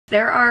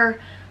There are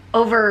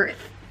over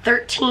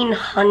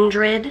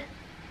 1,300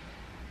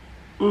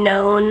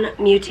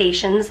 known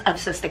mutations of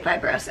cystic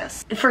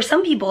fibrosis. For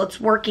some people, it's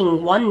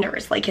working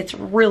wonders, like it's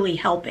really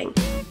helping.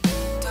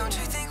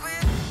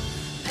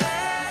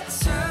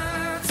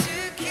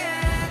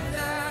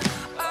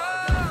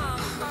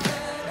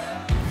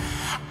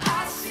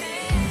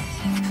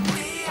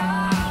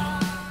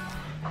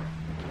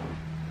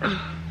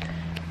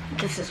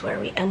 This is where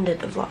we ended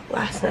the vlog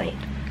last night.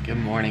 Good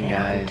morning,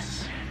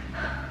 guys.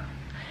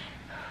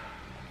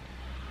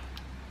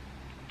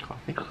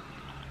 Coffee?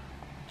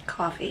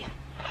 Coffee.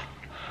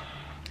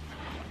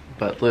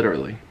 But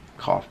literally,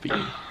 coffee.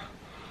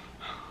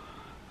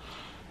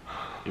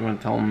 You want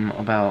to tell them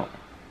about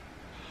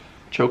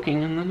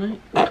choking in the night?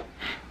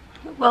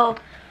 Well,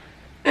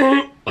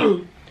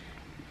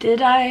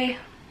 did I?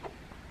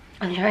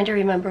 I'm trying to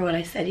remember what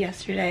I said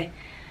yesterday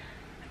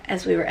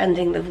as we were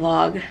ending the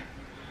vlog.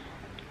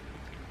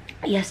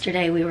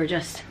 Yesterday we were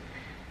just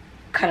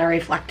kind of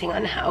reflecting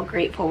on how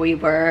grateful we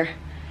were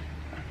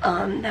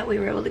that we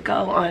were able to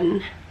go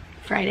on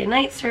Friday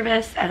night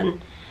service,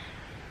 and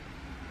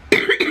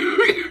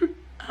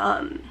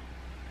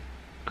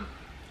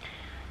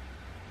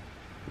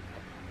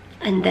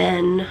and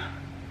then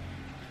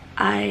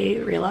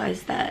I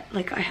realized that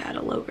like I had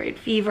a low-grade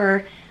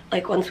fever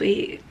like once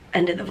we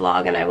ended the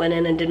vlog and I went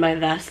in and did my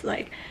vest,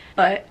 like,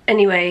 but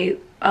anyway,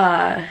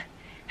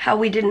 how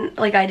we didn't,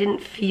 like, I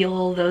didn't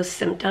feel those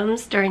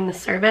symptoms during the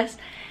service,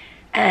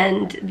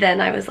 and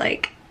then I was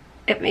like,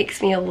 it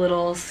makes me a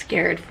little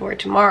scared for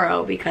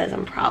tomorrow because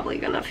I'm probably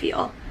gonna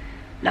feel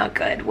not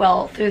good.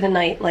 Well, through the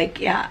night,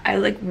 like, yeah, I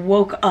like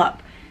woke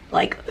up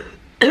like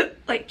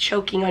like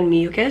choking on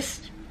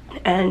mucus,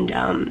 and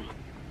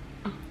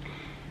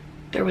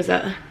there was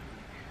I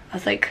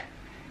was like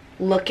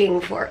looking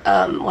for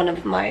one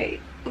of my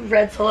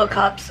red Solo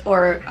cups,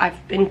 or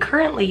I've been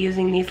currently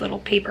using these little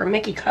paper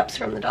Mickey cups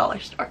from the dollar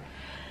store.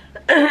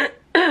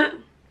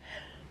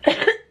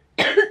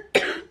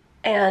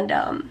 And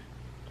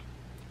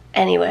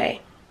anyway,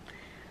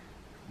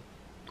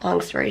 long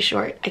story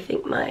short, I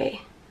think my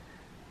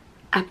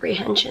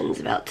apprehensions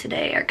about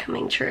today are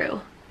coming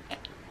true.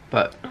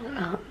 But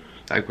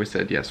like we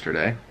said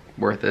yesterday,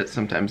 worth it.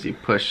 Sometimes you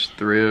push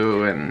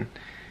through and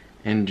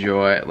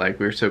enjoy it. Like,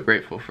 we were so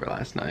grateful for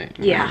last night.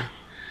 Yeah.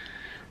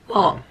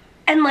 Well,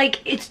 and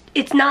like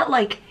it's not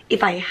like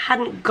if I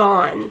hadn't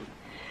gone,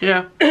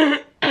 yeah,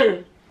 if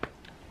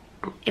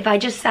I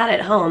just sat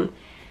at home,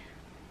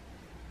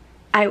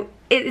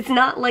 it's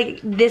not like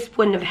this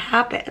wouldn't have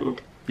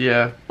happened.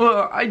 Yeah.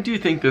 Well, I do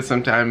think that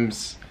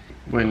sometimes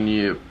when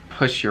you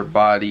push your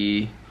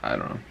body, I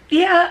don't know.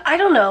 Yeah, I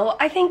don't know.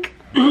 I think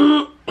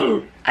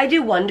I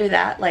do wonder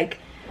that, like,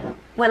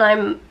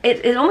 when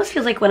it almost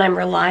feels like when I'm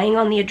relying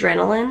on the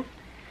adrenaline,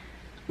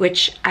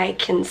 which I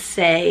can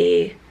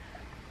say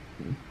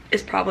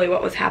is probably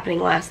what was happening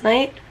last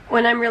night.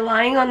 When I'm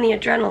relying on the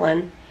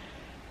adrenaline,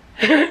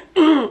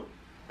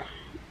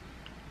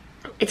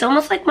 it's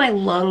almost like my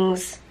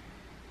lungs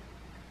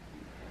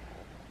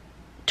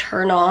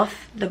turn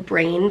off the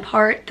brain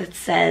part that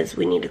says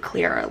we need to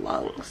clear our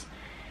lungs.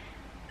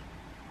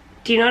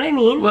 Do you know what I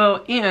mean?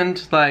 Well,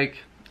 and like,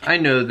 I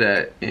know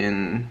that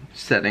in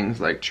settings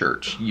like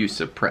church, you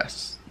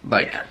suppress,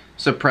 like,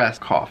 suppress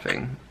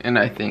coughing, and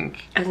I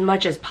think as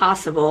much as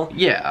possible.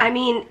 Yeah. I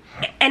mean,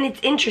 and it's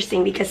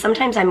interesting because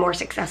sometimes I'm more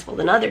successful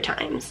than other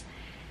times.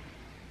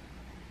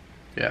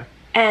 Yeah.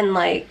 And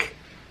like,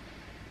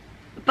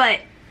 but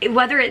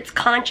whether it's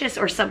conscious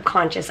or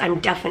subconscious, I'm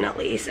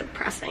definitely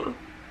suppressing.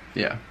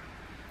 Yeah.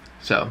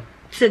 So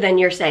then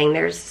you're saying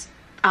there's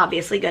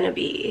obviously going to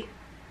be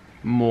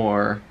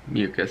more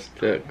mucus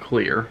to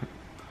clear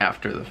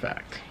after the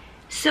fact.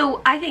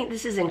 So I think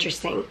this is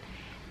interesting.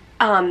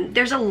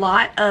 There's a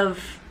lot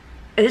of,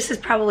 this is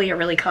probably a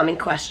really common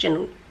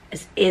question,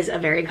 is a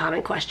very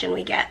common question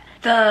we get.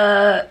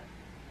 The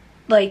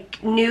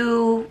like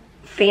new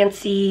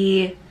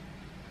fancy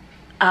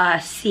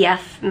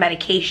CF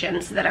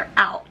medications that are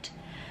out.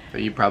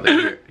 That you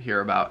probably hear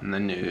about in the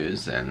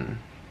news and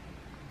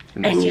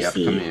in the CF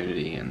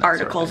community and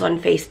articles sort of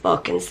on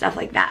Facebook and stuff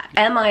like that.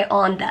 Am I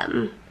on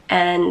them?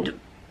 And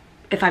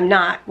if I'm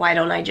not, why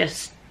don't I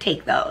just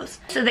take those?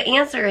 So the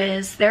answer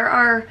is there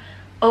are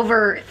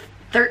over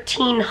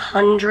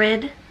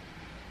 1,300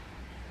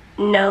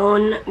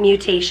 known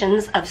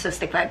mutations of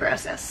cystic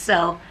fibrosis.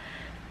 So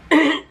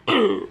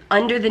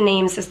under the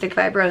name cystic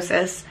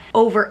fibrosis,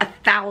 over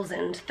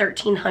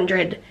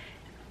 1,300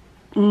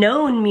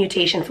 known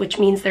mutations, which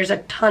means there's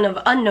a ton of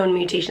unknown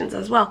mutations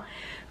as well.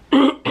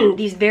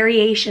 These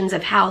variations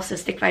of how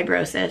cystic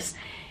fibrosis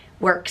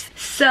works.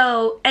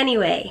 So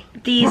anyway,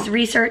 these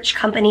research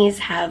companies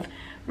have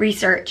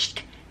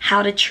researched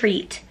how to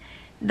treat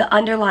the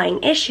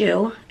underlying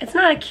issue. It's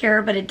not a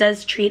cure, but it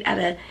does treat at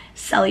a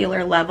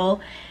cellular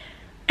level.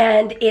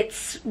 And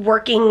it's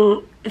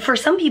working, for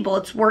some people,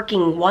 it's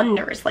working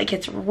wonders. Like,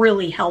 it's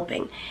really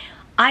helping.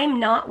 I'm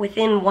not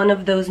within one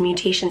of those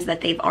mutations that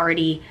they've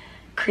already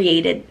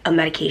created a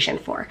medication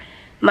for.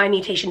 My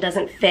mutation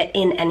doesn't fit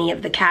in any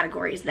of the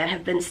categories that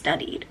have been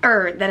studied,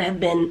 or that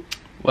have been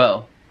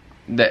Well,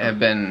 that have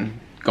been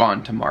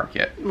gone to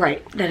market.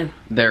 Right.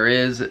 There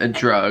is a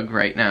drug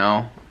right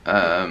now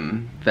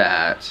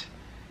that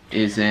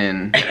is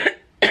in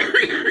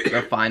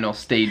the final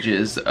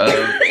stages of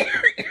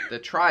the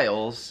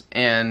trials,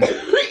 and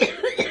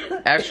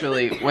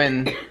actually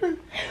when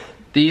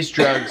these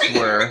drugs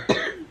were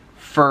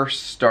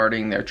first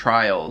starting their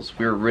trials,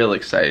 we were real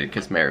excited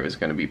because Mary was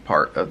going to be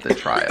part of the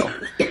trial.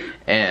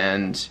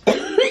 And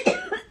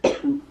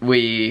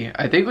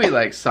I think we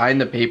like signed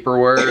the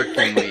paperwork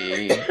and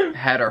we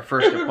had our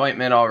first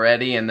appointment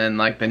already, and then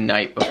like the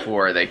night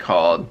before they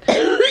called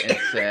and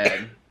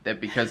said that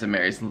because of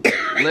Mary's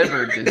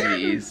liver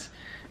disease,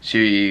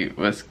 she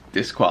was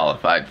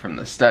disqualified from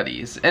the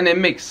studies. And it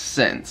makes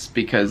sense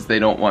because they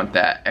don't want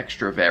that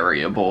extra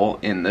variable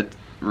in the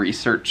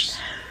research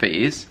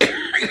phase.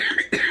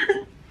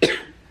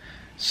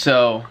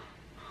 So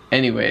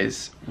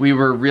anyways, we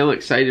were real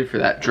excited for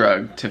that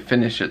drug to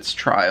finish its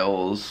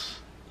trials.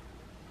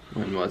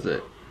 When was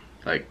it?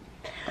 Like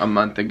a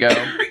month ago?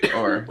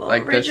 Or well,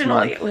 like this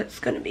month? Originally it was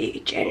going to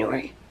be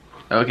January.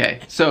 Okay,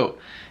 so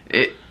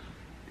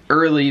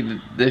early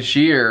this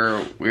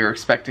year, we were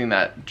expecting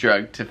that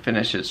drug to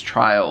finish its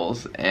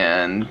trials,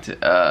 and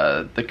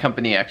the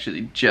company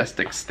actually just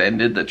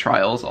extended the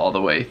trials all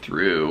the way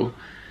through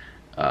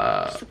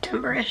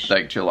September-ish.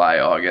 Like July,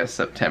 August,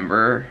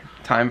 September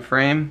time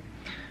frame,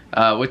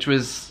 which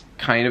was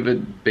kind of a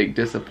big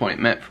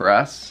disappointment for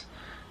us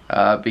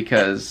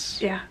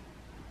because yeah.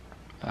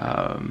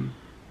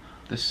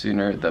 The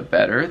sooner the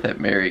better that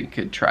Mary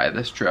could try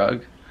this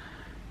drug.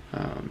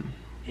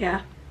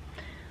 Yeah.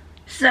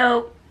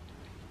 So,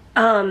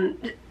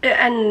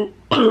 and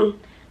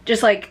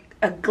just like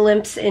a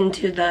glimpse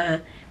into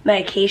the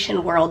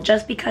medication world,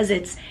 just because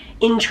it's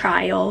in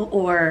trial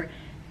or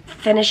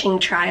finishing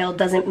trial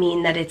doesn't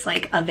mean that it's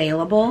like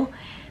available.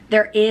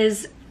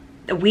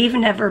 We've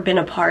never been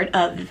a part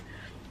of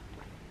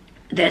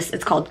this.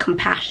 It's called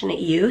compassionate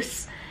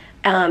use.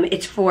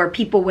 It's for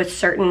people with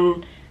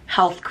certain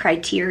health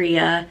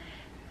criteria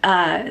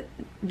that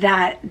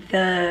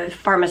the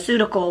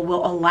pharmaceutical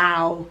will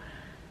allow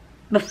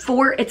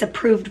before it's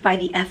approved by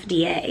the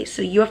FDA.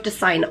 So you have to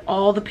sign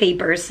all the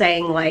papers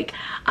saying like,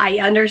 I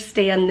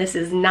understand this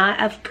is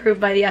not approved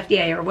by the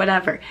FDA or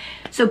whatever.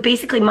 So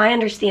basically my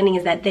understanding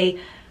is that they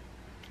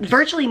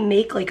virtually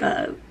make like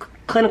a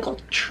clinical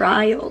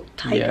trial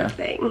type of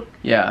thing.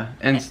 Yeah,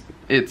 and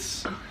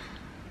it's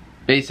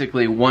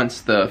basically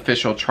once the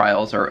official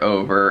trials are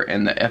over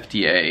and the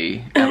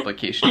FDA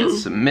application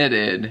is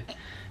submitted,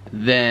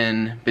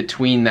 then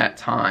between that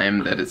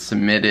time that it's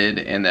submitted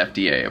and the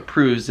FDA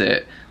approves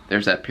it,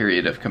 there's that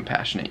period of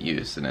compassionate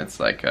use, and it's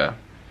like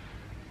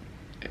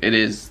it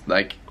is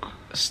like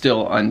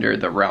still under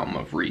the realm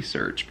of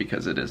research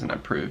because it isn't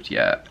approved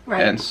yet.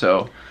 Right. And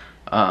so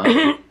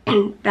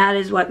that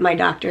is what my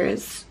doctor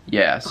is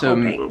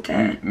hoping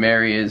to.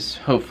 Mary is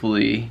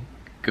hopefully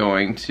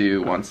going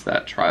to, once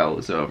that trial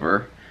is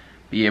over,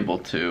 be able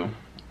to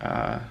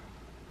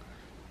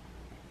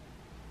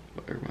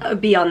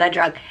be on that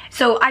drug.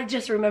 So I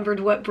just remembered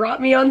what brought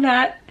me on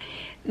that.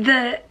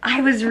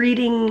 I was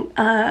reading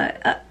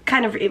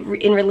kind of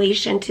in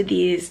relation to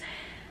these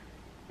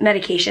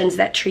medications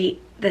that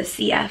treat the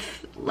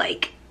CF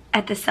like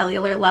at the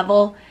cellular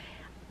level,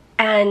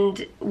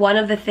 and one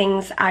of the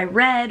things I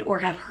read or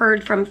have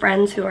heard from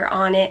friends who are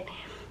on it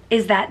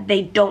is that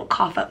they don't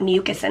cough up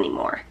mucus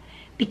anymore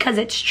because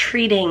it's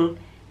treating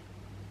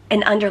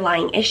an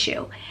underlying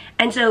issue.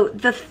 And so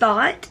the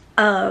thought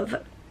of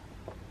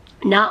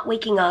not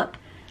waking up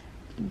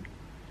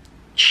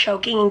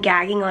choking and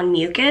gagging on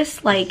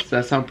mucus, like, does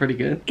that sound pretty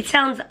good? It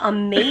sounds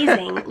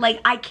amazing. Like,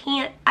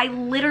 I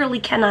literally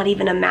cannot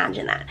even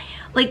imagine that.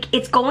 Like,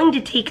 it's going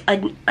to take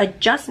an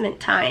adjustment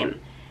time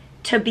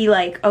to be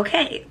like,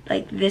 okay,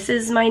 like, this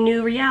is my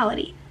new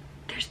reality.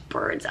 There's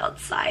birds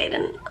outside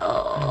and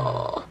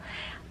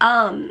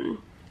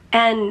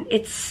and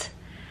it's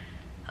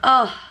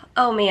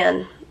oh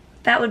man,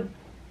 that would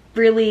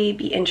really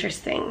be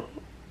interesting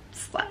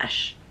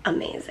 /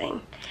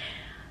 amazing.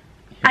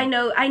 I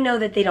know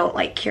that they don't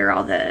like cure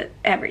all the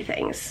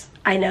everythings.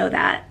 I know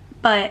that,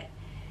 but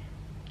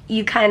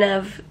you kind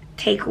of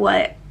take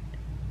the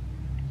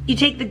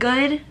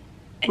good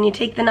and you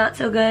take the not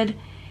so good,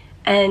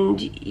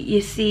 and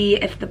you see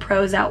if the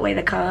pros outweigh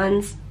the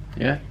cons.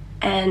 Yeah.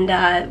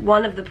 And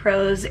one of the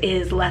pros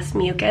is less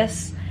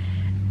mucus.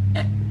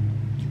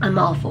 I'm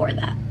all for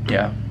that.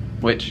 Yeah,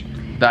 which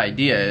the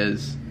idea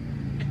is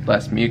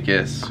less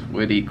mucus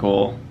would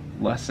equal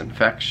less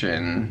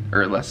infection,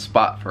 or less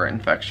spot for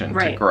infection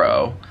to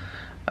grow,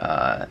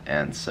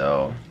 and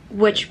so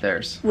which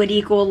would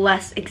equal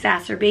less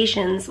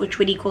exacerbations, which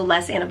would equal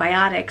less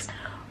antibiotics,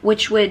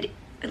 which would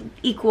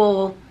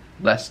equal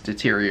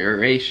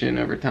deterioration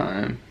over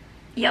time.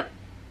 Yep.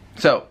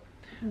 So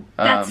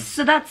that's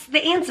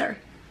the answer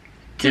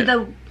to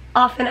the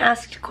often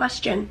asked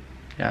question.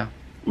 Yeah.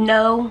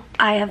 No,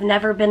 I have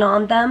never been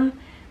on them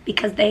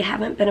because they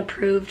haven't been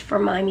approved for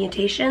my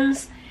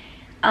mutations.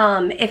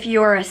 If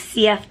you're a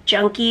CF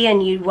junkie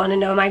and you want to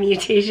know my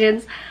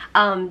mutations,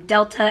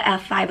 Delta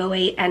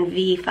F508 and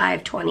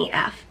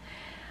V520F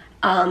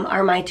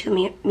are my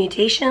two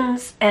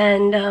mutations,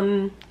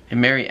 and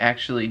Mary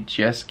actually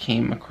just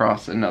came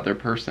across another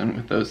person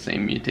with those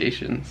same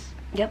mutations.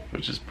 Yep.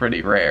 Which is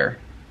pretty rare.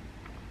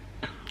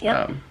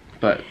 Yep.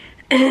 But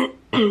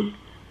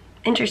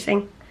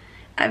interesting.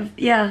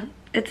 Yeah,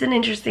 it's an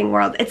interesting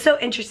world. It's so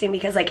interesting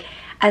because, like,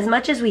 as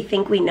much as we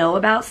think we know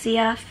about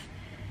CF,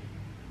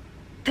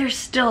 there's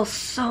still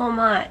so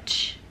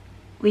much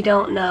we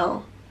don't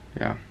know.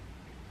 Yeah.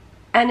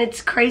 And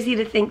it's crazy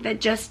to think that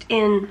just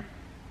in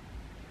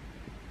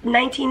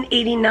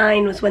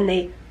 1989 was when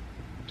they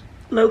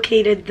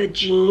located the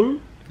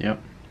gene.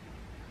 Yep.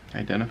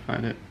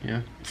 Identified it,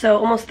 yeah. So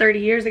almost 30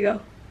 years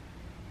ago.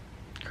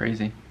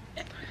 Crazy.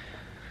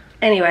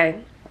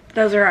 Anyway,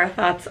 those are our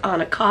thoughts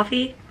on a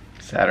coffee.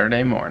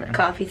 Saturday morning.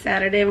 Coffee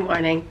Saturday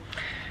morning.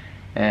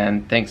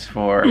 And thanks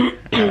for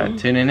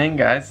tuning in,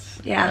 guys.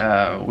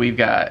 Yeah. We've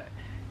got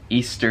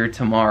Easter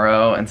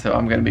tomorrow, and so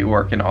I'm going to be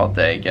working all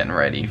day getting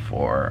ready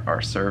for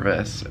our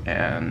service.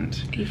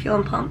 And are you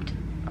feeling pumped?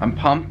 I'm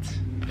pumped.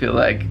 Feel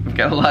like we've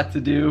got a lot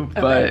to do,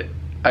 okay. But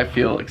I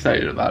feel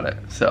excited about it.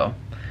 So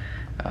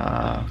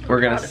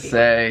we're going to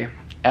say,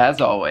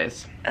 as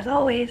always,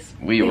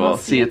 we will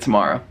see you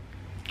tomorrow.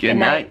 Good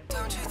night.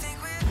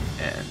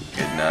 And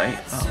good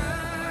night.